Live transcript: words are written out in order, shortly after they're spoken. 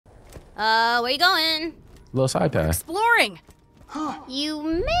Where you going? Little side path. Exploring. You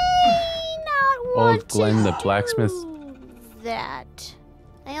may not want Old Glenn the blacksmith. do that.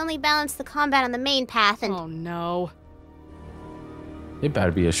 I only balance the combat on the main path and... Oh no. It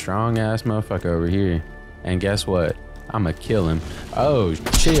better be a strong ass motherfucker over here. And guess what? I'ma kill him. Oh,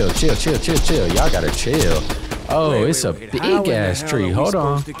 chill. Y'all gotta chill. Oh, it's a big ass tree. Hold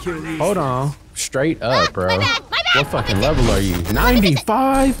on. Straight up, bro. My bad. What fucking level are you?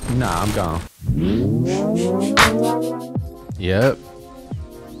 95? Nah, I'm gone. Yep.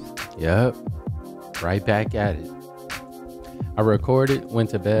 Right back at it. I recorded, went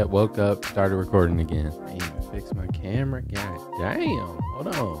to bed, woke up, started recording again. I ain't even fix my camera. God damn.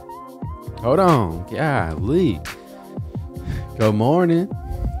 Hold on. Golly. Good morning.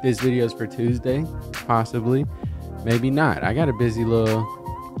 This video's for Tuesday. Possibly. Maybe not. I got a busy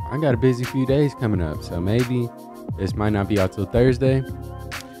few days coming up. So maybe this might not be out till Thursday.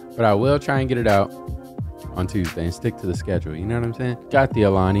 But I will try and get it out on Tuesday and stick to the schedule. You know what I'm saying? Got the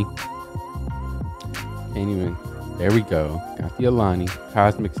Alani. Can't even. There we go. Got the Alani.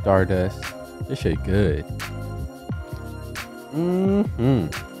 Cosmic Stardust. This shit good.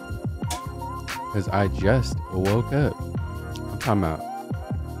 Because I just woke up. I'm talking about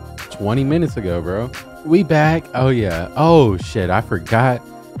 20 minutes ago, bro. We back. Oh, yeah. Oh, shit. I forgot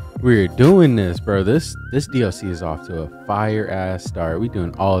we were doing this, bro. This DLC is off to a fire-ass start. We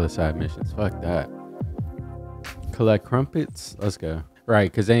doing all the side missions. Fuck that. Collect crumpets. Let's go. Right,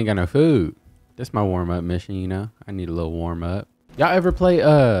 because they ain't got no food. That's my warm-up mission, you know. I need a little warm-up. Y'all ever play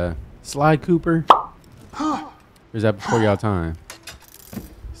Sly Cooper? Or is that before y'all time?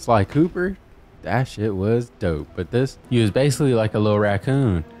 Sly Cooper? That shit was dope. But this, you was basically like a little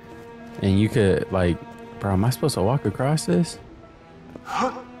raccoon. And you could, like, bro, am I supposed to walk across this?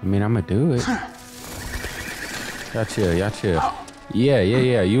 I mean, I'm gonna do it. Y'all chill.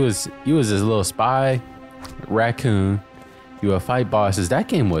 Yeah. You was this little spy raccoon. You would fight bosses. That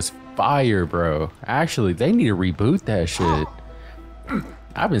game was fire, bro. Actually, they need to reboot that shit.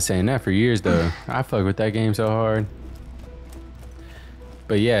 I've been saying that for years, though. I fuck with that game so hard.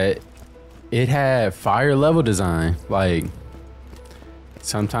 But yeah, it had fire level design. Like,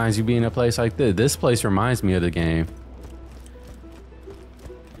 sometimes you be in a place like this. This place reminds me of the game.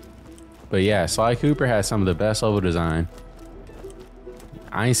 But yeah, Sly Cooper has some of the best level design.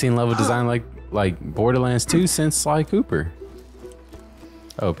 I ain't seen level design like Borderlands 2 since Sly Cooper.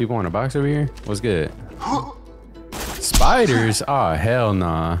 Oh, people want a box over here? What's good? Spiders? Oh, hell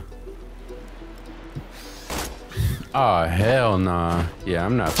nah. Oh, hell nah. Yeah,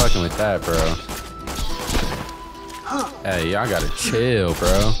 I'm not fucking with that, bro. Hey, y'all gotta chill,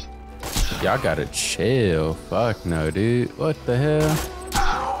 bro. Y'all gotta chill. Fuck no, dude. What the hell?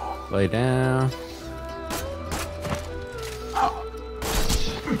 Lay down.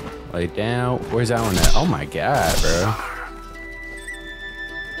 Lay down. Where's that one at? Oh my god, bro.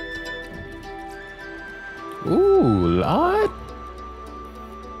 Ooh, Lord.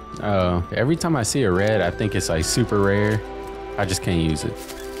 Oh, every time I see a red, I think it's like super rare. I just can't use it.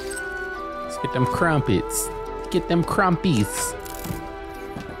 Let's get them crumpets. Get them crumpies.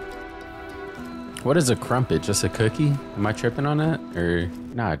 What is a crumpet? Just a cookie? Am I tripping on that? Or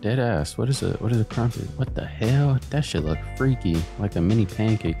nah, dead ass. What is a crumpet? What the hell? That shit look freaky, like a mini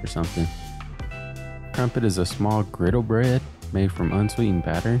pancake or something. Crumpet is a small griddle bread made from unsweetened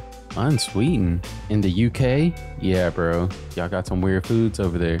batter. Unsweetened? In the UK? Yeah, bro. Y'all got some weird foods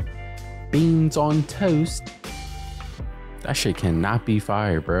over there. Beans on toast. That shit cannot be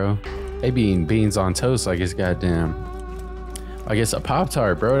fire, bro. They be eating beans on toast like it's goddamn, like it's a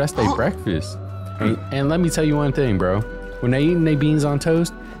Pop-Tart, bro. That's their breakfast. And let me tell you one thing, bro. When they eating their beans on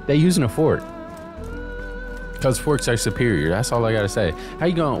toast, they using a fork. Cause forks are superior. That's all I gotta say.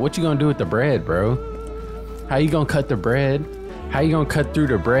 What you gonna do with the bread, bro? How you gonna cut the bread? How you gonna cut through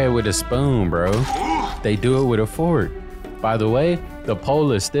the bread with a spoon, bro? They do it with a fork. By the way, the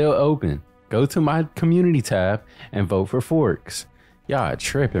poll is still open. Go to my community tab and vote for forks. Y'all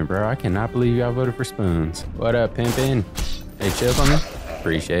tripping, bro. I cannot believe y'all voted for spoons. What up, pimpin'? Hey, chill for me.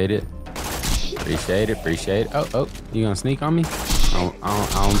 Appreciate it. Appreciate it. Oh, you gonna sneak on me? I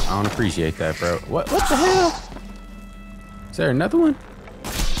don't appreciate that, bro. What the hell? Is there another one?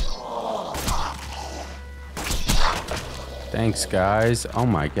 Thanks, guys. Oh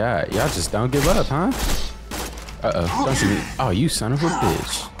my god. Y'all just don't give up, huh? Uh-oh. Don't you? Oh, you son of a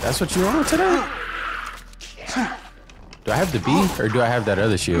bitch. That's what you want today? Do I have the B or do I have that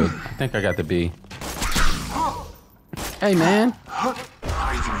other shield? I think I got the B. Hey, man.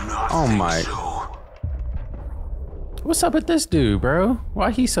 Oh my. What's up with this dude, bro?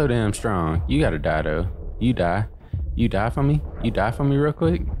 Why he so damn strong? You gotta die, though. You die. You die for me? You die for me real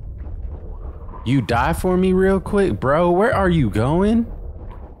quick? You die for me real quick, bro. Where are you going?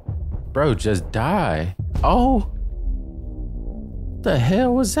 Bro, just die. Oh. The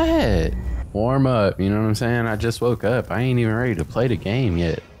hell was that? Warm up, you know what I'm saying? I just woke up. I ain't even ready to play the game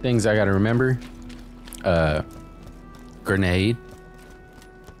yet. Things I gotta remember. Grenade.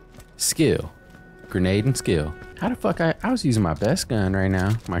 Skill. Grenade and skill. How the fuck I was using my best gun right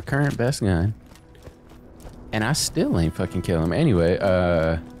now. My current best gun. And I still ain't fucking kill him. Anyway,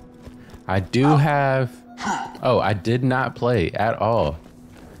 I do have... Oh, I did not play at all.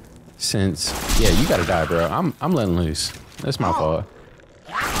 Since... Yeah, you gotta die, bro. I'm letting loose. That's my fault.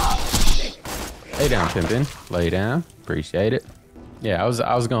 Lay down, pimpin'. Lay down. Appreciate it. Yeah,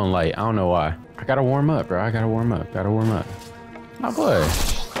 I was going light. I don't know why. I gotta warm up, bro. I gotta warm up. Gotta warm up. My boy.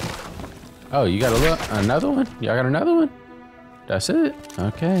 Oh, you got another one? Y'all got another one? That's it?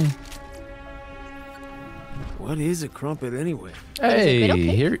 Okay. What is a crumpet anyway? Hey, It is a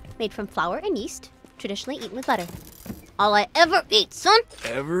griddle here. cake made from flour and yeast, traditionally eaten with butter. All I ever eat, son.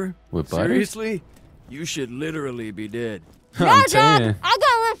 Ever? With butter? Seriously? You should literally be dead. I'm saying. I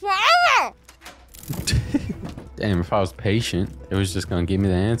got one forever. Damn, if I was patient, it was just gonna give me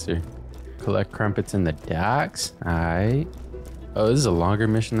the answer. Collect crumpets in the docks. Alright. Oh, this is a longer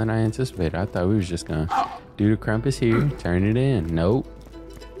mission than I anticipated. I thought we was just gonna do the crumpets here, turn it in. Nope.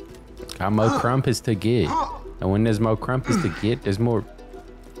 Got more crumpets to get. And when there's more crumpets to get, there's more...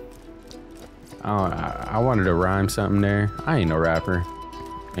 Oh, I wanted to rhyme something there. I ain't no rapper.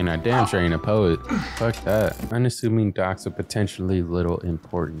 And I damn sure ain't a poet. Fuck that. Unassuming docks of potentially little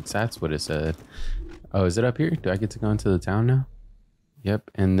importance. That's what it said. Oh, is it up here? Do I get to go into the town now? Yep.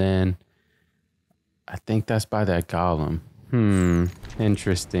 And then I think that's by that golem.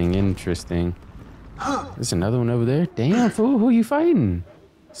 Interesting, interesting. There's another one over there. Damn, fool, who you fighting?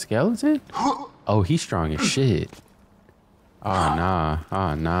 Skeleton? Oh, he's strong as shit. Oh, nah.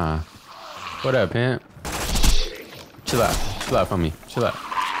 Oh, nah. What up, pimp? Chill out. Chill out for me. Chill out.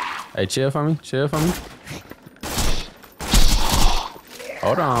 Hey, chill for me. Chill for me.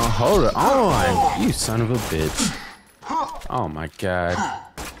 Hold on. Hold on. You son of a bitch. Oh, my God.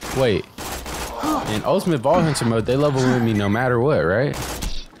 Wait. In Ultimate Ball Hunter mode, they level with me no matter what, right?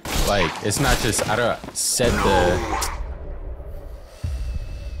 Like, it's not just, I don't set the...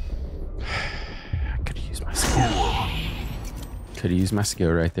 I could've used my skill. Could've used my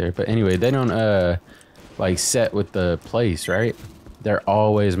skill right there. But anyway, they don't, like, set with the place, right? They're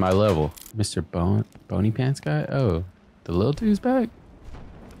always my level. Mr. Bony Pants guy? Oh, the little dude's back?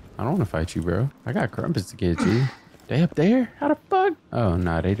 I don't want to fight you, bro. I got crumpets to get you. They up there? How the fuck? Oh,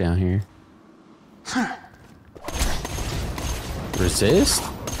 nah, they down here. Resist?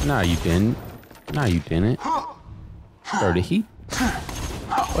 Nah, you didn't. Nah, you didn't. Bro, did he?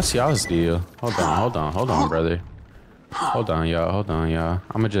 What's y'all's deal? Hold on, brother. Hold on, y'all.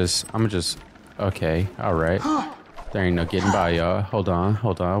 I'ma just, okay, all right. There ain't no getting by, y'all. Hold on.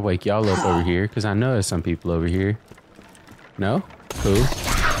 I'll wake y'all up over here, because I know there's some people over here. No? Cool.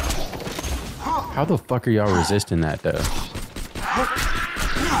 How the fuck are y'all resisting that, though?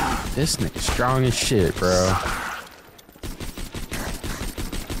 This nigga strong as shit, bro.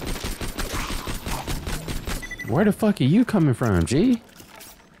 Where the fuck are you coming from, G?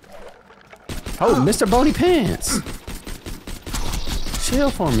 Oh, Mr. Bony Pants. Chill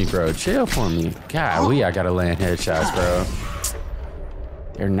for me, bro. Chill for me. Golly, I gotta land headshots, bro.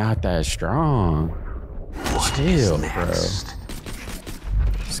 They're not that strong. Chill, bro.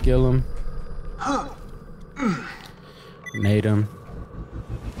 Skill him. Nade him.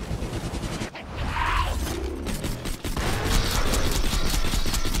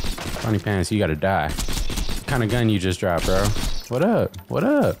 Bony Pants, you gotta die. What kind of gun you just dropped, bro? What up? What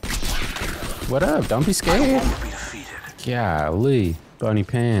up? What up? Don't be scared. Golly. Bony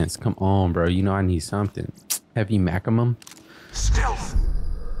Pants, come on, bro. You know I need something. Heavy maximum? Stealth.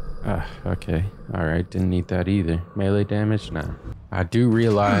 Okay. All right. Didn't need that either. Melee damage? Nah. I do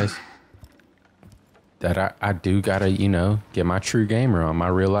realize that I do gotta, you know, get my true gamer on, my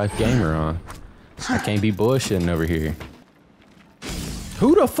real life gamer on. I can't be bullshitting over here.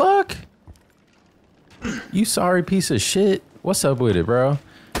 Who the fuck? You sorry piece of shit. What's up with it, bro?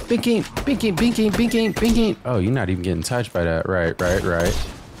 Binking. Oh, you're not even getting touched by that. Right.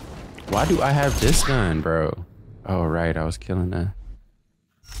 Why do I have this gun, bro? Oh, right. I was killing that.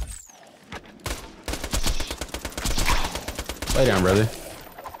 Lay down, brother.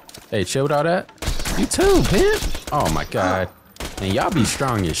 Hey, chill with all that. You too, pimp. Oh, my God. And y'all be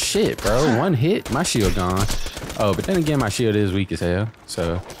strong as shit, bro. One hit, my shield gone. Oh, but then again, my shield is weak as hell.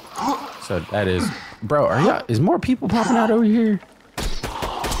 So that is... Bro, is more people popping out over here?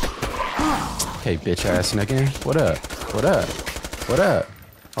 Okay, bitch ass nigga. What up?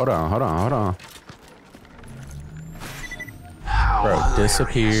 Hold on. Bro,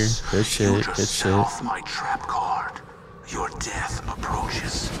 disappear. Good shit, You good just set shit. off my trap card. Your death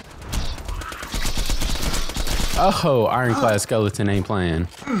approaches. Oh, ironclad skeleton ain't playing.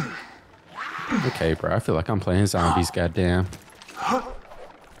 Okay, bro, I feel like I'm playing zombies, goddamn.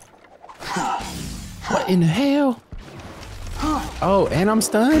 What in the hell? Oh, and I'm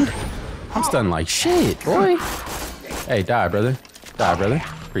stunned? I'm stunned like shit, boy. Hey, die, brother. Die, brother.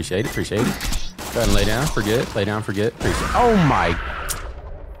 Appreciate it, appreciate it. Go ahead and lay down, forget. Lay down, forget. Appreciate it. Oh my.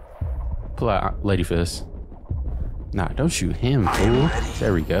 Pull out Lady Fist. Nah, don't shoot him, fool.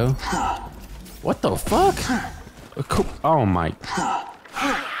 There we go. What the fuck? Oh my.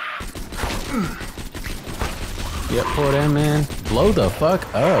 Yep, pull that, man. Blow the fuck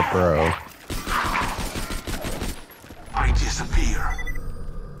up, bro. I disappear.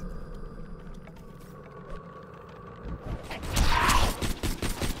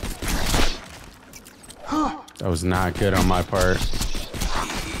 That was not good on my part.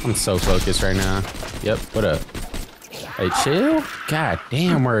 I'm so focused right now. Yep, what up? Hey, chill? God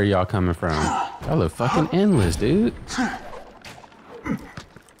damn, where are y'all coming from? Y'all look fucking endless, dude.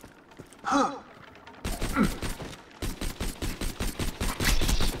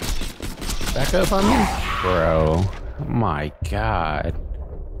 Back up on me? Bro, my God.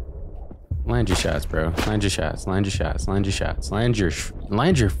 Land your shots, bro. Land your shots, land your shots, land your shots. Land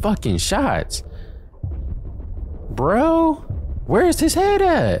your fucking shots. Bro, where's his head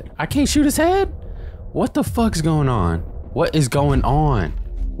at? I can't shoot his head? What the fuck's going on? What is going on?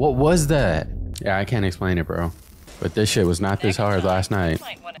 What was that? Yeah, I can't explain it, bro. But this shit was not this hard last night.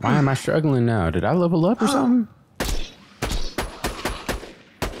 Why am I struggling now? Did I level up or something?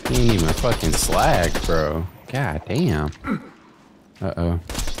 He ain't even fucking slagged, bro. God damn. Uh-oh.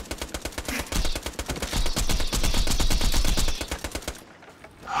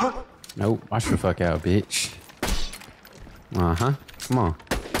 Nope, watch the fuck out, bitch. Uh-huh, come on.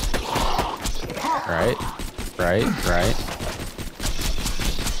 Right.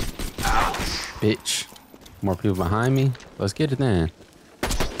 Bitch. More people behind me. Let's get it then.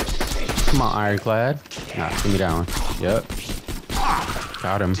 Come on, ironclad. Nah, give me that one. Yep.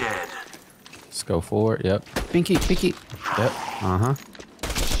 Got him. Let's go forward. Yep. Pinky. Yep. Uh-huh.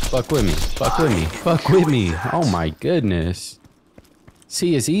 Fuck with me. Fuck with me. Fuck with me. Oh my goodness.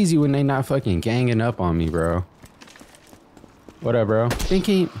 See, it's easy when they not fucking ganging up on me, bro. What up, bro?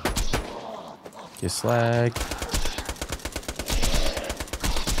 Pinky. Get slagged.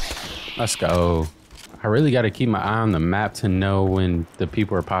 Let's go. I really got to keep my eye on the map to know when the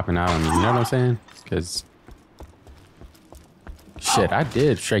people are popping out on me. You know what I'm saying? Because shit, I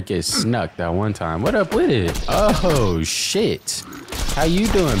did straight get snuck that one time. What up with it? Oh shit. How you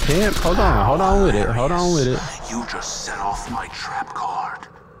doing, pimp? Hold on with it. Hold on with it. You just set off my trap card.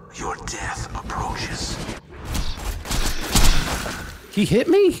 Your death approaches. He hit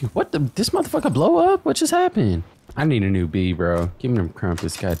me? What the? This motherfucker blow up? What just happened? I need a new B, bro. Give me them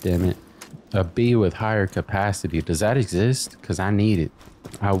crumpets, goddammit. A B with higher capacity. Does that exist? Because I need it.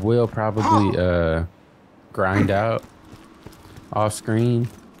 I will probably grind out off screen.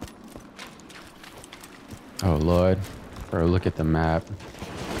 Oh Lord. Bro, look at the map.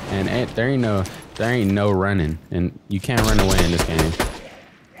 And there ain't no running. And you can't run away in this game.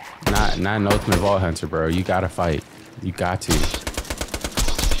 Not an Ultimate Vault Hunter, bro. You gotta fight. You got to.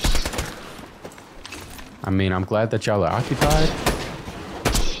 I mean, I'm glad that y'all are occupied.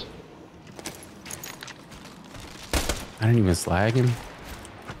 I didn't even slag him.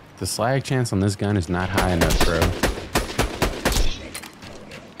 The slag chance on this gun is not high enough, bro.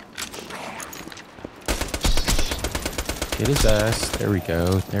 Get his ass. There we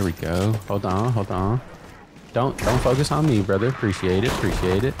go. There we go. Hold on. Don't focus on me, brother. Appreciate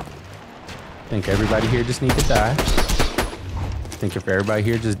it. Think everybody here just need to die. Think if everybody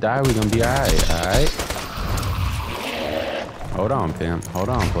here just die, we're gonna be alright. Hold on, pimp. Hold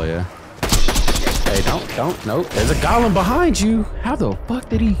on, player. Hey, don't. Nope. There's a golem behind you. How the fuck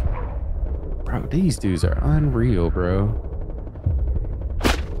did he? Bro, these dudes are unreal, bro.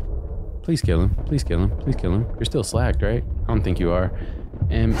 Please kill him. You're still slacked, right? I don't think you are.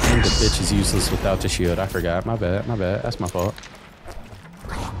 And the bitch is useless without the shield. I forgot. My bad. That's my fault.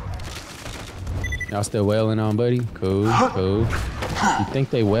 Y'all still wailing on buddy? Cool. You think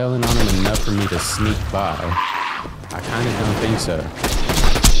they wailing on him enough for me to sneak by? I kind of don't think so.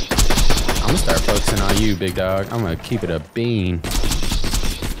 I'm gonna start focusing on you, big dog. I'm gonna keep it a bean.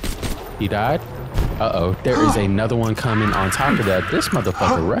 He died? Uh-oh, there is another one coming on top of that. This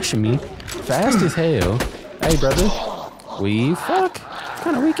motherfucker rushing me fast as hell. Hey, brother. Fuck? What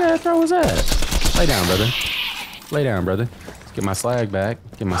kind of weak ass throw was that? Lay down, brother. Let's get my slag back.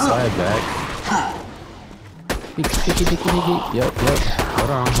 Yep. Hold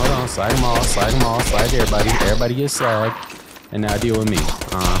on. Slide them all. Slide everybody. Everybody gets slagged. And now deal with me.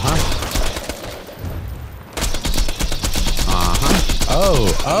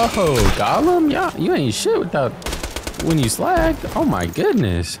 Oh, Gollum? Yeah, you ain't shit without when you slagged. Oh my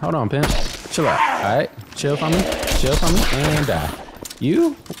goodness. Hold on, pimp. Chill out. Alright. Chill for me. And die.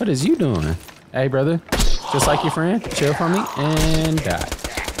 You? What is you doing? Hey, brother. Just like your friend. Chill for me and die.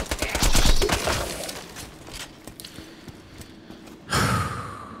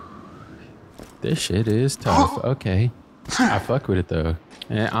 This shit is tough. Okay. I fuck with it though.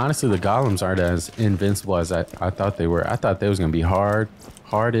 And honestly, the golems aren't as invincible as I thought they were. I thought they was gonna be hard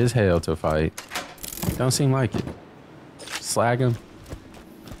as hell to fight. Don't seem like it. Slag them.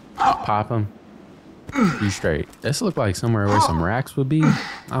 Pop them. You straight. This look like somewhere where some racks would be. I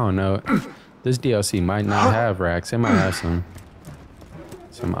don't know. This DLC might not have racks. It might have some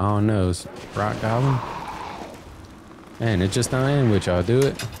I don't know, rock golem. Man, it just don't end with y'all, do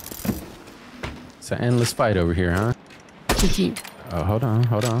it? It's an endless fight over here, huh? Oh, hold on.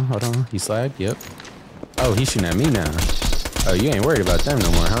 He slagged? Yep. Oh, he's shooting at me now. Oh, you ain't worried about them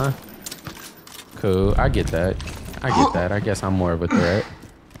no more, huh? Cool, I get that. I guess I'm more of a threat.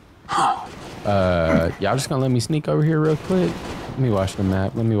 Y'all just gonna let me sneak over here real quick? Let me watch the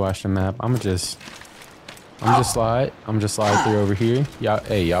map. I'm just slide through over here.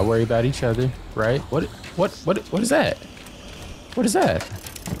 Y'all worry about each other, right? What is that? What is that?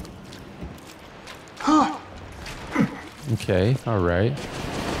 Okay, all right.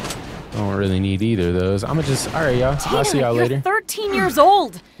 Don't really need either of those. I'ma just, all right, y'all. I'll see y'all later. You're 13 years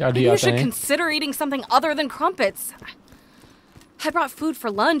old. Y'all do Maybe y'all you should thing. consider eating something other than crumpets. I brought food for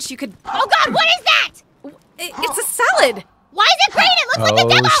lunch. You could. Oh God, what is that? It's a salad. Why is it green? It looks like the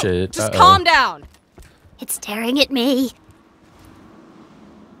devil. Oh shit. Just calm down. It's staring at me.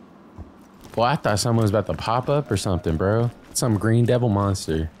 Well, I thought someone was about to pop up or something, bro. Some green devil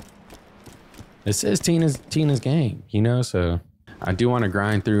monster. It says Tina's game, you know, so I do want to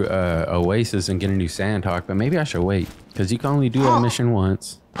grind through Oasis and get a new Sandhawk, but maybe I should wait because you can only do that mission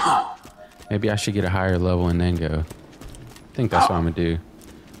once. Maybe I should get a higher level and then go. I think that's what I'm gonna do.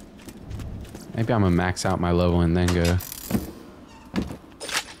 Maybe I'm gonna max out my level and then go.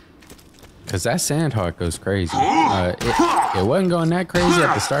 Cause that Sandhawk goes crazy. It wasn't going that crazy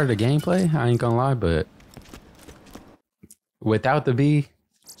at the start of the gameplay, I ain't gonna lie, but without the bee,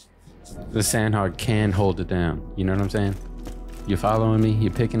 the Sandhawk can hold it down. You know what I'm saying? You following me? You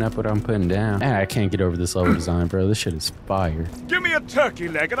picking up what I'm putting down? Man, I can't get over this level design, bro. This shit is fire. Give me a turkey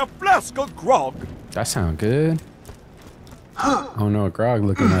leg and a flask of grog. That sound good. I don't know what grog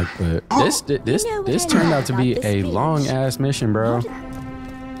looking like, but this turned out to be a long ass mission, bro.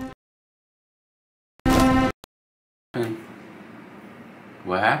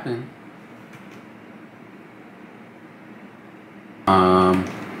 What happened?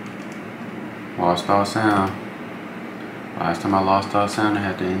 Lost all sound. Last time I lost all sound, I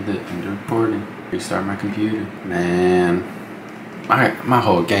had to end the recording. Restart my computer. Man, my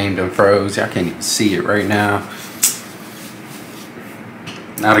whole game done froze. I can't even see it right now.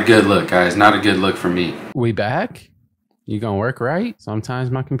 Not a good look, guys. Not a good look for me. We back? You gonna work right? Sometimes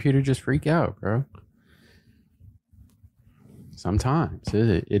my computer just freak out, bro. Sometimes.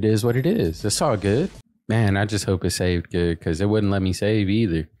 It is what it is. It's all good. Man, I just hope it saved good because it wouldn't let me save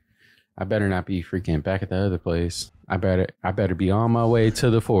either. I better not be freaking back at the other place. I better be on my way to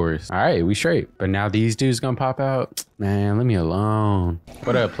the forest. All right, we straight. But now these dudes gonna pop out? Man, leave me alone.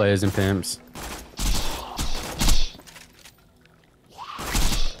 What up, players and pimps?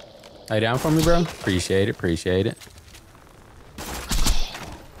 Lay down for me, bro. Appreciate it.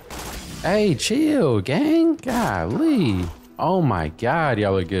 Hey, chill, gang. Golly. Oh my God,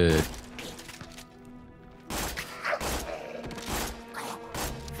 y'all are good.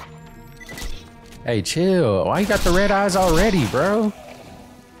 Hey, chill. Why you got the red eyes already, bro?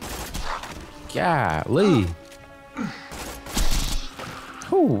 Golly.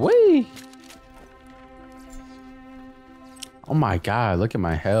 Hoo-wee. Oh my God, look at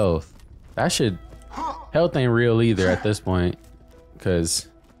my health. Health ain't real either at this point. Because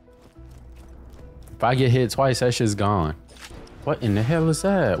if I get hit twice, that shit's gone. What in the hell is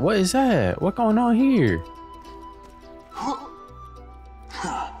that? What is that? What's going on here?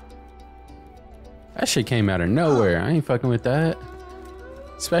 That shit came out of nowhere. I ain't fucking with that.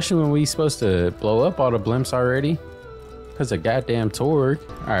 Especially when we supposed to blow up all the blimps already. Because of goddamn Torg.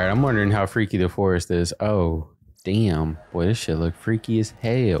 Alright, I'm wondering how freaky the forest is. Oh, damn. Boy, this shit look freaky as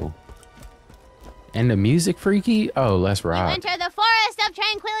hell. And the music freaky? Oh, let's rock. Enter the forest of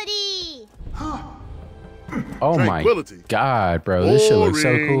tranquility. Oh my God, bro. This shit looks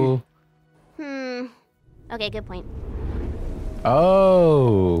so cool. Okay, good point.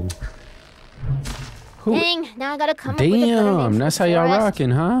 Oh. Who? Dang, now I gotta come up with a better name Damn, for that's the how y'all forest.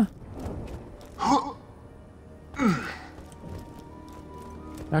 rocking, huh?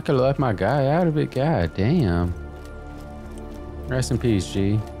 I could have left my guy out of it. God damn. Rest in peace,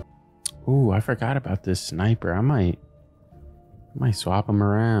 G. Ooh, I forgot about this sniper. I might swap him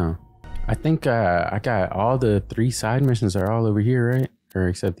around. I think I got all the 3 side missions are all over here, right? Or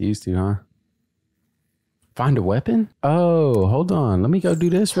except these 2, huh? Find a weapon? Oh, hold on. Let me go do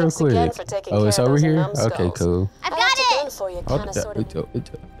this real quick. Oh, it's over here? Okay, cool. I've got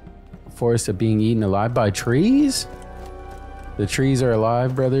it! Forest of being eaten alive by trees? The trees are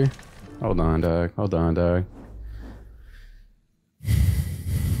alive, brother. Hold on, dog. Hold on, dog.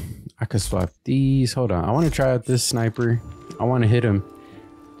 I could swap these. Hold on. I want to try out this sniper. I want to hit him.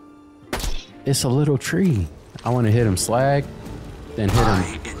 It's a little tree. I want to hit him slag, then hit him.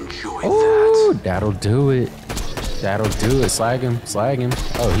 I enjoy Oh, that. that'll do it. That'll do it. Slag him. Slag him.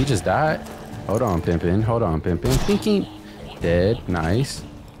 Oh, he just died. Hold on, pimpin'. Hold on, pimpin'. Pinky. Dead. Nice.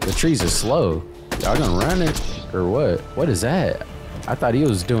 The trees are slow. Y'all gonna run it or what? What is that? I thought he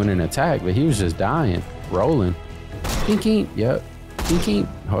was doing an attack, but he was just dying. Rolling. Pinky. Yep. Pinky.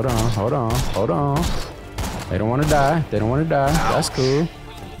 Hold on. Hold on. Hold on. They don't want to die. They don't want to die. That's cool.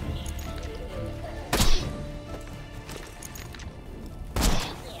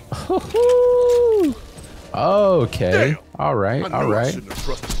 Okay. All right. All right.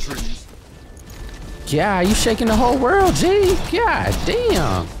 Yeah, you shaking the whole world, G. God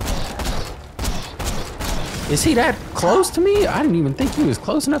damn. Is he that close to me? I didn't even think he was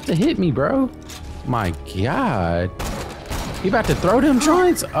close enough to hit me, bro. My God. He about to throw them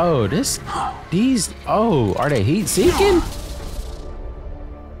joints? Oh, these, oh, are they heat seeking?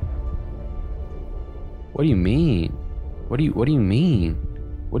 What do you mean? What do you mean?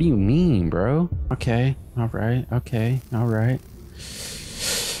 What do you mean, bro? Okay, all right, okay, all right.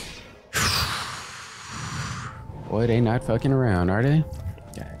 Boy, they not fucking around, are they?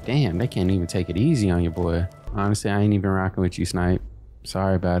 God damn, they can't even take it easy on you, boy. Honestly, I ain't even rocking with you, Snipe.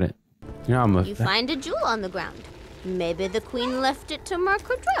 Sorry about it. You know, You find a jewel on the ground. Maybe the queen left it to mark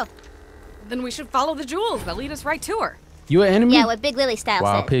her trail. Then we should follow the jewels. They'll lead us right to her. You an enemy? Yeah, what Big Lily style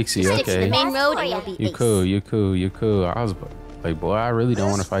Wow, said. Pixie, Stick to okay. the main road and you'll be You ace. cool, you cool, you cool. I was like, boy, I really don't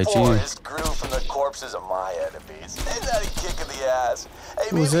want to fight you. Forest grew from the corpses of my enemies. Ain't that a kick in the ass? Hey,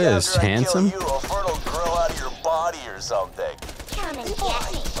 Who's maybe this, after handsome? I kill you, a fern will grow out of your body or something. Come and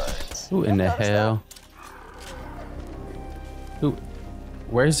get me. Birds. Who in the hell? Who?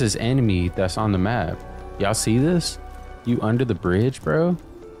 Where's this enemy that's on the map? Y'all see this? You under the bridge, bro?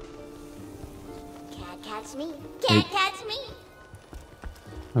 Can't catch me. Can't catch me.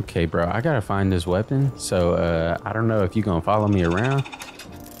 Okay, bro, I gotta find this weapon. So, I don't know if you gonna follow me around.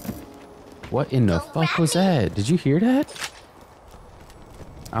 What in the fuck was that? Did you hear that?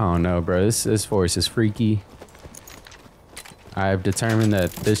 I don't know, bro. This forest is freaky. I've determined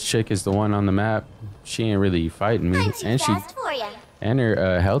that this chick is the one on the map. She ain't really fighting me, I'm too and fast for ya.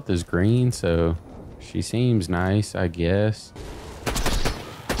 her health is green, so she seems nice, I guess.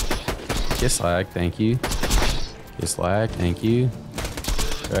 Get slag, thank you. Get slag, thank you.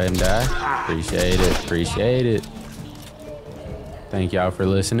 Go ahead and die. Appreciate it. Appreciate it. Thank y'all for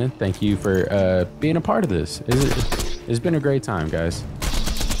listening. Thank you for being a part of this. It's been a great time, guys.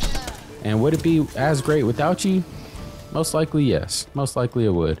 And would it be as great without you? Most likely, yes. Most likely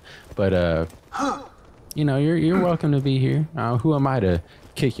it would. But you know, you're welcome to be here. Who am I to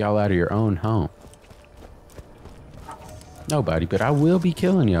kick y'all out of your own home? Nobody. But I will be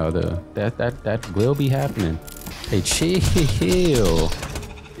killing y'all though. That will be happening. Hey, chill.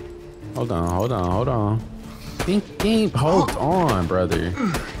 Hold on, hold on, hold on. Think, hold on, brother.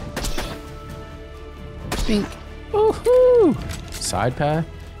 Think. Woohoo! Side path?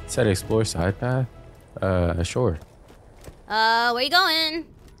 It said explore side path? Sure. Where you going?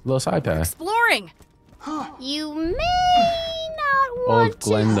 Little side path. Exploring. You may not want Old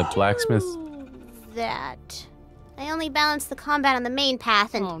Glenn the to blacksmith. do that. I only balanced the combat on the main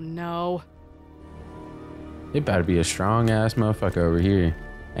path and Oh no. It better be a strong ass motherfucker over here.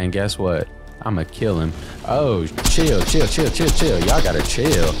 And guess what? I'ma kill him. Oh, chill, chill, chill, chill, chill. Y'all gotta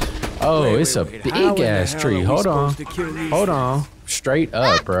chill. Oh, it's a big ass tree. Hold on. Hold on. Straight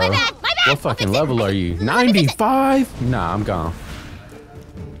up, bro. my bad. What fucking level are you? 95? Nah, I'm gone.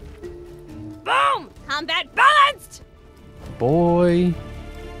 Boom! Combat balanced! Boy.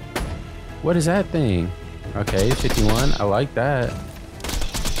 What is that thing? Okay, 51. I like that.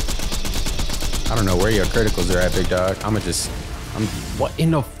 I don't know where your criticals are at, big dog. What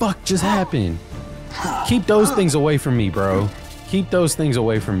in the fuck just happened? Keep those things away from me, bro. Keep those things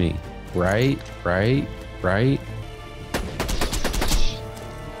away from me. Right? Right? right?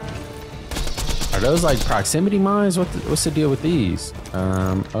 Are those like proximity mines? What's the deal with these?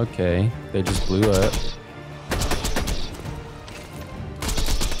 Okay, they just blew up.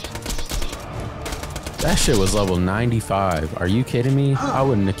 That shit was level 95. Are you kidding me? I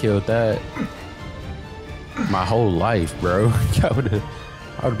wouldn't have killed that my whole life, bro. I would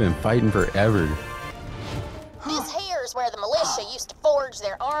have been fighting forever. This here's where the militia used to forge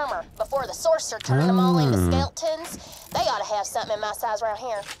their armor before the sorcerer turned them all into skeletons. They ought to have something in my size around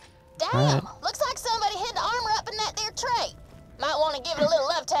here. Damn, looks like somebody hid the armor up in that there tray. Might want to give it a little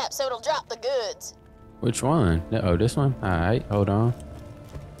love tap so it'll drop the goods. Which one? Oh, this one? All right, hold on.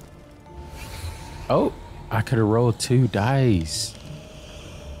 Oh, I could have rolled 2 dice.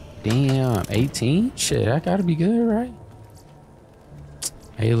 Damn, 18? Shit, that gotta be good, right?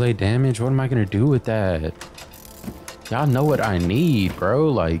 Melee damage, what am I gonna do with that? Y'all know what I need, bro.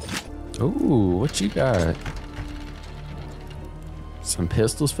 Like, ooh, what you got? Some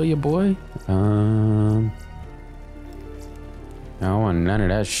pistols for your boy? I don't want none of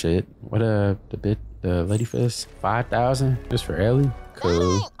that shit. What the lady fist? 5,000 just for Ellie? Cool.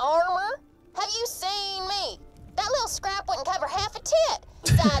 That ain't armor. Have you seen me? That little scrap wouldn't cover half a tit.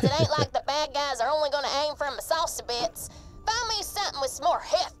 Besides, it ain't like the bad guys are only gonna aim from the salsa bits. Find me something with some more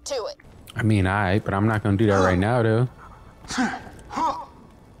heft to it. I mean, alright, but I'm not gonna do that right now, though.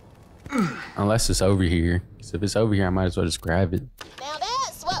 Unless it's over here. Because if it's over here, I might as well just grab it. Now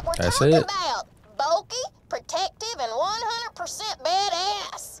that's what we're talking about. Bulky, protective, and 100%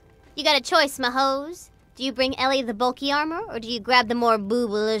 badass. You got a choice, my hose. Do you bring Ellie the bulky armor, or do you grab the more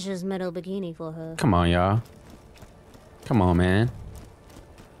boobalicious metal bikini for her? Come on, y'all. Come on, man.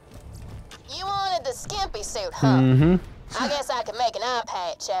 You wanted the skimpy suit, huh? Mm-hmm. I guess I could make an eye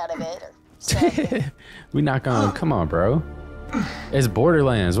patch out of it or something. We not gonna, come on, bro. It's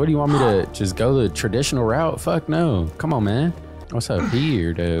Borderlands. What do you want me to just go the traditional route? Fuck no. Come on, man. What's up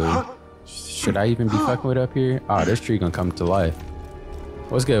here, dude? Should I even be fucking with up here? Oh, this tree gonna come to life.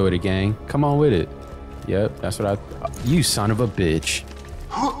 What's good with it, gang? Come on with it. Yep, that's what you son of a bitch.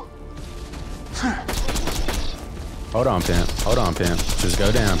 Hold on, pimp. Hold on, pimp. Just go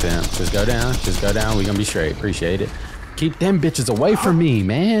down, pimp. Just go down. Just go down. We gonna be straight. Appreciate it. Keep them bitches away from me,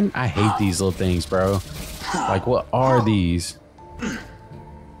 man. I hate these little things, bro. Like, what are these?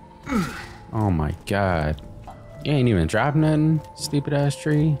 Oh my god. You ain't even dropped nothing, stupid ass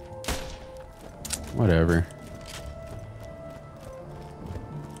tree. Whatever.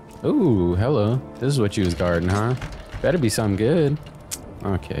 Ooh, hello. This is what you was guarding, huh? Better be something good.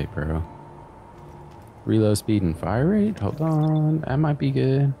 Okay, bro. Reload speed and fire rate? Hold on. That might be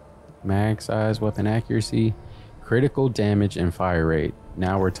good. Mag size, weapon accuracy, critical damage, and fire rate.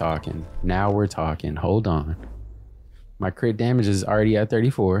 Now we're talking. Now we're talking. Hold on. My crit damage is already at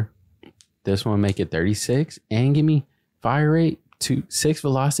 34. This one make it 36 and give me fire rate, 6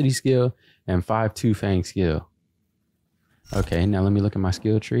 velocity skill, and 5 2-fang skill. Okay, now let me look at my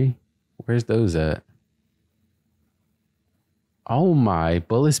skill tree. Where's those at? Oh my,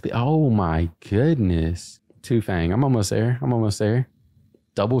 bullet speed. Oh my goodness. 2-fang. I'm almost there. I'm almost there.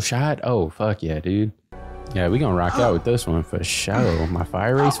 Double shot. Oh, fuck yeah, dude. Yeah, we gonna rock out with this one for sure. My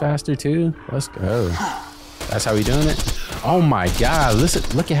fire rate's faster too. Let's go. That's how we doing it. Oh my god,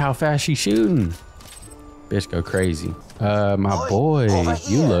 listen, look at how fast she's shooting. Bitch go crazy. My boy,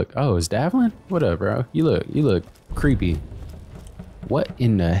 you look, oh, is Davlin? What up, bro? You look creepy. What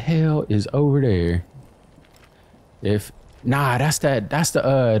in the hell is over there? Nah, that's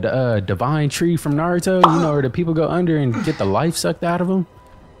the divine tree from Naruto. You know where the people go under and get the life sucked out of them.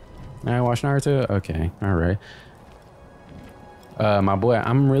 I watch Naruto. Okay, all right. My boy,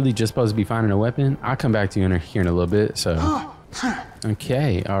 I'm really just supposed to be finding a weapon. I'll come back to you here in a little bit. So,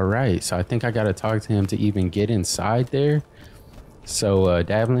 okay, all right. So I think I gotta talk to him to even get inside there. So,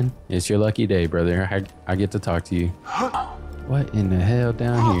 Davlin, it's your lucky day, brother. I get to talk to you. What in the hell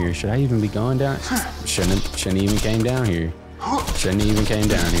down here? Should I even be going down? Shouldn't even came down here. Shouldn't even came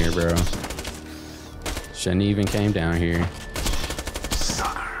down here, bro. Shouldn't even came down here.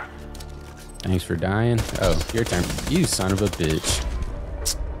 Sucker. Thanks for dying. Oh, your turn. You son of a bitch.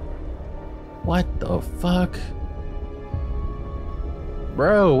 What the fuck?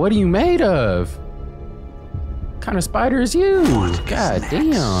 Bro, what are you made of? What kind of spider is you? God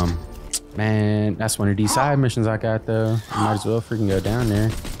damn. Man, that's one of these side missions I got though. I might as well freaking go down there.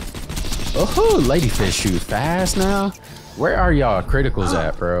 Oh, ladyfish shoot fast now. Where are y'all criticals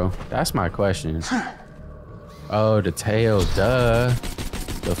at, bro? That's my question. Oh, the tail, duh.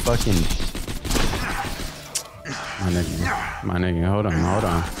 The fucking... My nigga, hold on.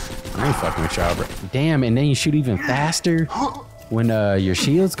 I ain't fucking with y'all, bro. Damn, and then you shoot even faster when your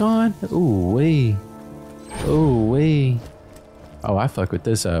shield's gone? Ooh, wee. Oh, wait. Oh, I fuck with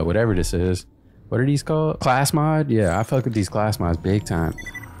this, whatever this is. What are these called? Class mod? Yeah, I fuck with these class mods big time.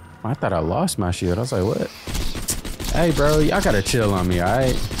 I thought I lost my shield. I was like, what? Hey, bro, y'all gotta chill on me, all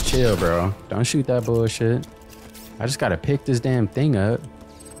right? Chill, bro. Don't shoot that bullshit. I just gotta pick this damn thing up.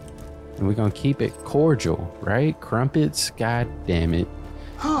 And we're gonna keep it cordial, right? Crumpets? God damn it.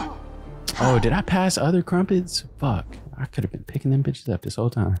 Oh, did I pass other crumpets? Fuck. I could have been picking them bitches up this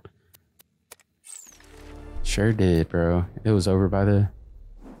whole time. Sure did, bro. It was over by the...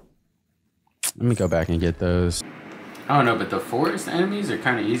 Let me go back and get those. I don't know, but the forest enemies are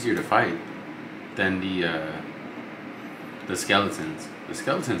kind of easier to fight than the skeletons. The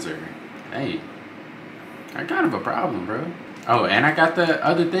skeletons are... Hey. Are kind of a problem, bro. Oh, and I got the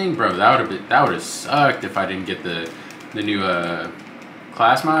other thing, bro. That would have sucked if I didn't get the new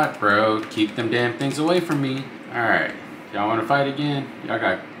class mod, bro. Keep them damn things away from me. All right, y'all want to fight again? Y'all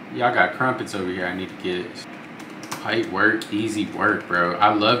got crumpets over here. I need to get light work, easy work, bro.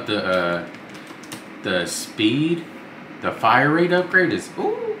 I love the speed, the fire rate upgrade is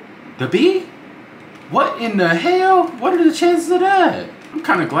ooh. The bee? What in the hell? What are the chances of that? I'm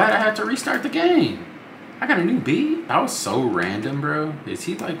kind of glad I had to restart the game. I got a new bee? That was so random, bro. Is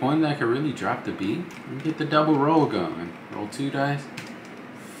he like one that could really drop the bee? Let me get the double roll going. Roll 2 dice.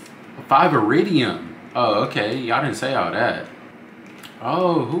 5 iridium. Oh, okay. Y'all didn't say all that.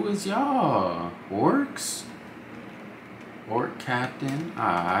 Oh, who is y'all? Orcs? Orc captain.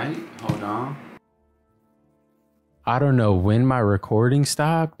 Alright, hold on. I don't know when my recording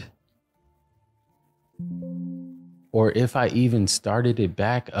stopped. Or if I even started it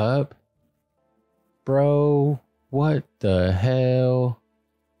back up. Bro, what the hell?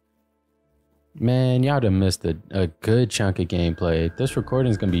 Man, y'all done missed a good chunk of gameplay. This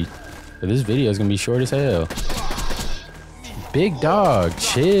recording's gonna be, this video is gonna be short as hell. Big dog,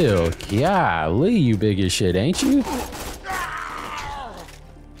 chill. Golly, you big as shit, ain't you?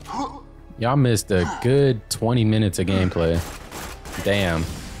 Y'all missed a good 20 minutes of gameplay. Damn,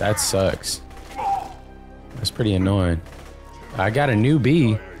 that sucks. That's pretty annoying. I got a new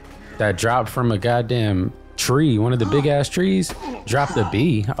bee that dropped from a goddamn tree, one of the big ass trees. Dropped a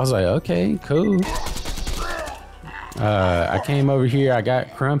bee. I was like, okay, cool. I came over here, I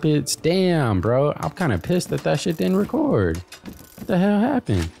got crumpets. Damn, bro. I'm kind of pissed that shit didn't record. What the hell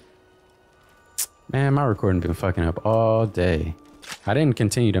happened? Man, my recording been fucking up all day. I didn't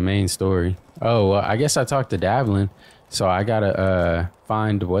continue the main story. Oh, well, I guess I talked to Davlin. So I gotta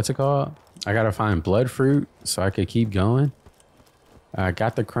find, what's it called? I gotta find blood fruit so I could keep going. I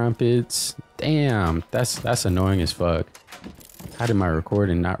got the crumpets. Damn, that's annoying as fuck. How did my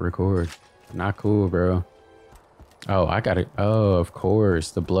recording not record? Not cool, bro. Oh, I got it. Oh, of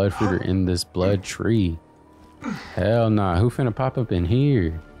course. The blood fruit are in this blood tree. Hell nah. Who finna pop up in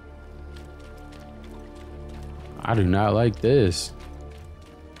here? I do not like this.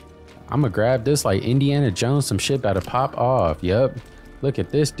 I'm gonna grab this like Indiana Jones. Some shit about to pop off. Yup. Look at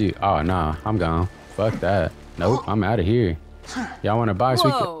this dude. Oh, nah. I'm gone. Fuck that. Nope. I'm out of here. Y'all want to box?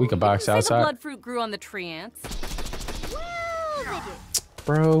 Whoa, we can box you didn't say outside. the blood fruit grew on the tree ants. Well, they did.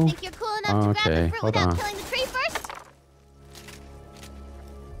 Bro. Think you're cool enough to grab the fruit hold without on. killing the tree first?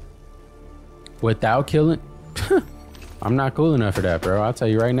 Without killing? I'm not cool enough for that, bro. I'll tell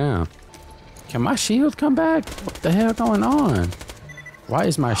you right now. Can my shield come back? What the hell going on? Why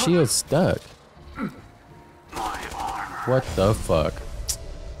is my shield stuck? What the fuck?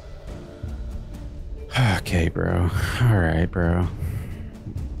 Okay, bro. Alright, bro.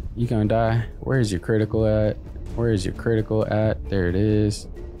 You gonna die? Where's your critical at? Where is your critical at? There it is.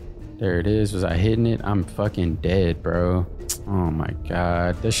 There it is. Was I hitting it? I'm fucking dead, bro. Oh my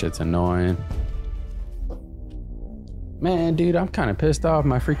god. This shit's annoying. Man, dude, I'm kind of pissed off.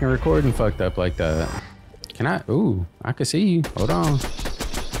 My freaking recording fucked up like that. Can I? Ooh, I can see you. Hold on.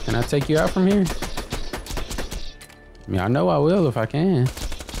 Can I take you out from here? I mean, I know I will if I can.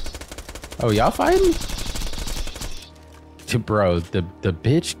 Oh, y'all fighting? Bro, the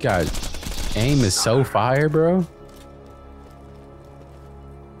bitch got aim is so fire, bro.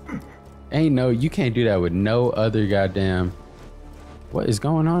 Ain't no, you can't do that with no other goddamn. What is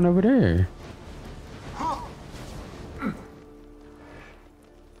going on over there?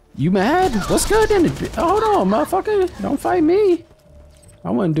 You mad? What's good then? Hold on, motherfucker. Don't fight me. I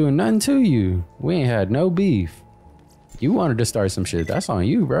wasn't doing nothing to you. We ain't had no beef. You wanted to start some shit. That's on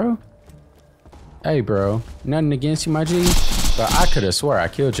you, bro. Hey, bro. Nothing against you, my G. But I could have swore I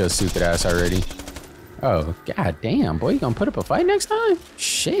killed your stupid ass already. Oh, god damn, boy. You gonna put up a fight next time?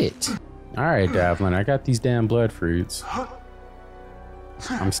 Shit. Alright, Davlin. I got these damn blood fruits.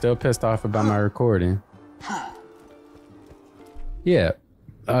 I'm still pissed off about my recording. Yeah.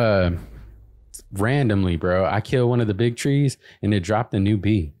 randomly, bro. I killed one of the big trees and it dropped a new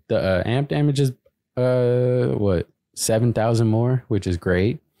bee. The amp damage is what, 7,000 more, which is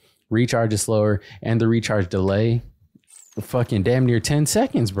great. Recharge is slower, and the recharge delay fucking damn near 10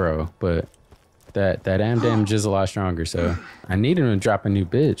 seconds, bro. But that amp damage is a lot stronger, so I need him to drop a new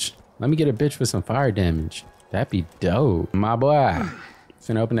bitch. Let me get a bitch with some fire damage. That'd be dope. My boy,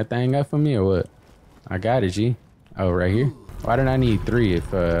 finna open that thing up for me or what? I got it, G. Oh, right here. Why did I need 3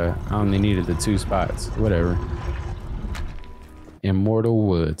 if I only needed the 2 spots? Whatever. Immortal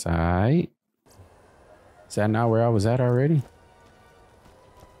Woods, all right. Is that not where I was at already?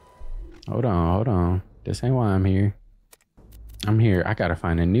 Hold on. This ain't why I'm here. I'm here. I gotta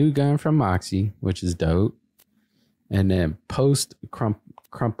find a new gun from Moxie, which is dope. And then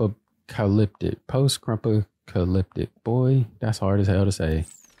post-crumpacalyptic. Boy, that's hard as hell to say.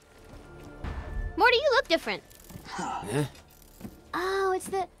 Morty, you look different. Yeah? Oh, it's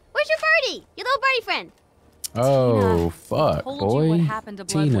the... Where's your birdie? Your little birdie friend. Oh, Tina, fuck, told you boy. what happened to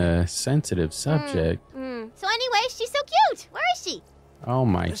Tina, Bloodwood. sensitive subject. So anyway, she's so cute. Where is she? Oh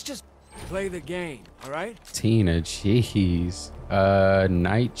my, Let's just play the game, all right? Tina, jeez.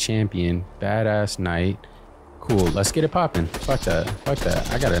 Knight champion, badass knight. Cool, let's get it popping. Fuck that.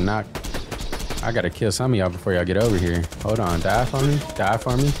 I gotta kill some of y'all before y'all get over here. Hold on, die for me.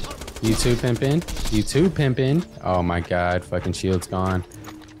 You too pimpin'. Oh my god, fucking shield's gone.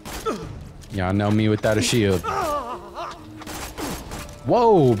 Y'all know me without a shield.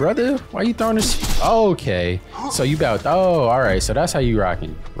 Whoa, brother, why you throwing this? Okay, so you about, oh, all right, so that's how you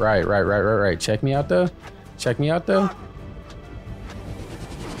rocking. Right. Check me out though.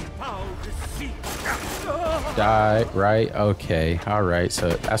 Die, right, okay, all right, so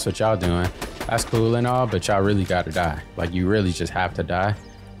that's what y'all doing. That's cool and all, but y'all really gotta die. Like, you really just have to die.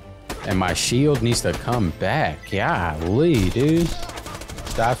 And my shield needs to come back. Golly, dude.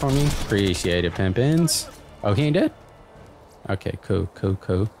 Die for me. Appreciate it, pimpins. Oh, he ain't dead? Okay, cool.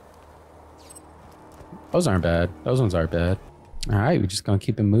 Those aren't bad. Those ones aren't bad. All right, we're just gonna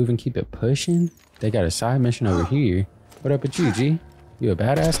keep it moving, keep it pushing. They got a side mission over here. What up with you, G? You a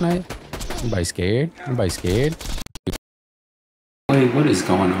badass knight? Anybody scared? Wait, what is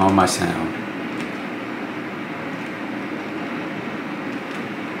going on my sound?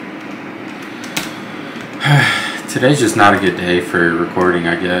 Today's just not a good day for recording,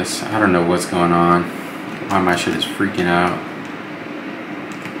 I guess. I don't know what's going on. Why my shit is freaking out.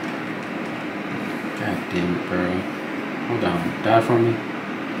 God damn it, bro. Hold on. Die for me.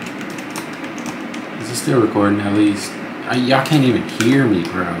 Is it still recording at least? Y'all can't even hear me,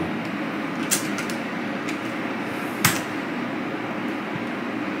 bro.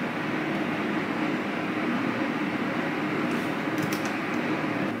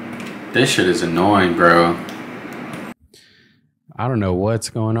 This shit is annoying, bro. I don't know what's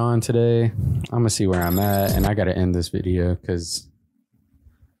going on today. I'm gonna see where I'm at, and I gotta end this video because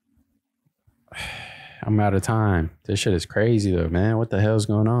I'm out of time. This shit is crazy though, man. What the hell's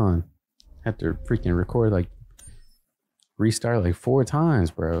going on? I have to freaking record, like, restart like 4 times,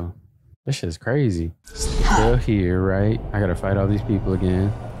 bro. This shit is crazy. Still here, right? I gotta fight all these people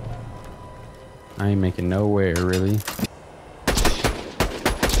again. I ain't making nowhere, really.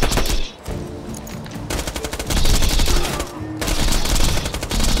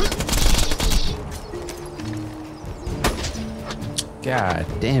 God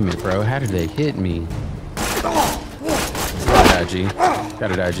damn it, bro. How did they hit me?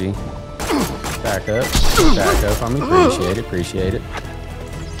 Gotta die, G. Back up on me. Appreciate it.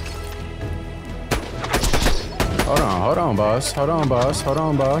 Hold on, boss. Chill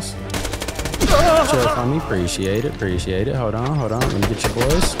for me. Appreciate it. Hold on. Let me get your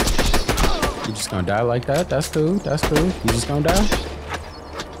boys. You just gonna die like that? That's cool. You just gonna die?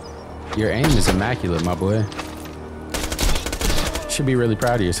 Your aim is immaculate, my boy. Should be really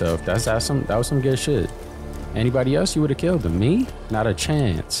proud of yourself. That was some good shit. Anybody else, you would have killed them. Me? Not a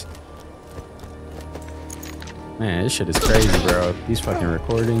chance. Man, this shit is crazy, bro. These fucking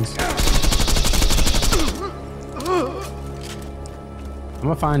recordings. I'm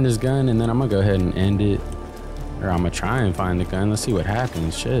gonna find this gun and then I'm gonna go ahead and end it. Or I'm gonna try and find the gun. Let's see what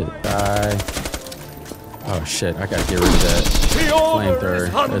happens. Shit. Die. Oh shit, I gotta get rid of that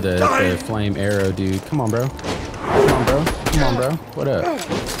flamethrower. Or the flame arrow, dude. Come on, bro. What up?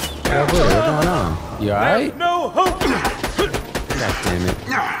 What's going on? You alright? No hope. God damn it.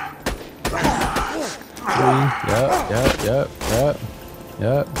 3.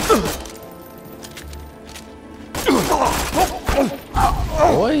 Yup.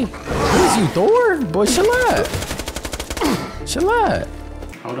 Boy, what is you, Thor? Boy, chill out.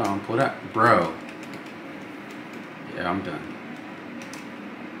 Hold on, pull that, bro. Yeah, I'm done.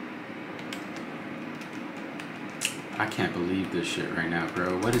 I can't believe this shit right now,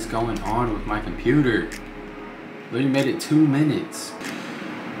 bro. What is going on with my computer? Literally made it 2 minutes.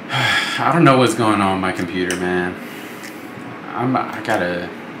 I don't know what's going on with my computer, man. I'm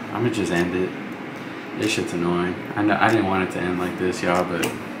gonna just end it. This shit's annoying. I didn't want it to end like this, y'all, but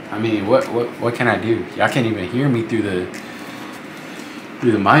I mean, what can I do? Y'all can't even hear me through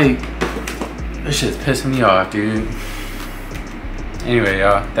the mic. This shit's pissing me off, dude. Anyway,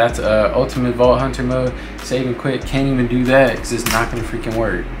 y'all, that's Ultimate Vault Hunter mode. Save and quit. Can't even do that because it's not gonna freaking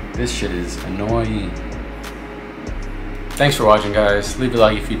work. This shit is annoying. Thanks for watching, guys. Leave a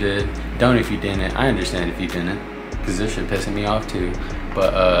like if you did. Don't if you didn't. I understand if you didn't, because this shit pissing me off too.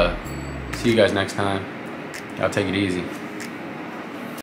 But see you guys next time. Y'all take it easy.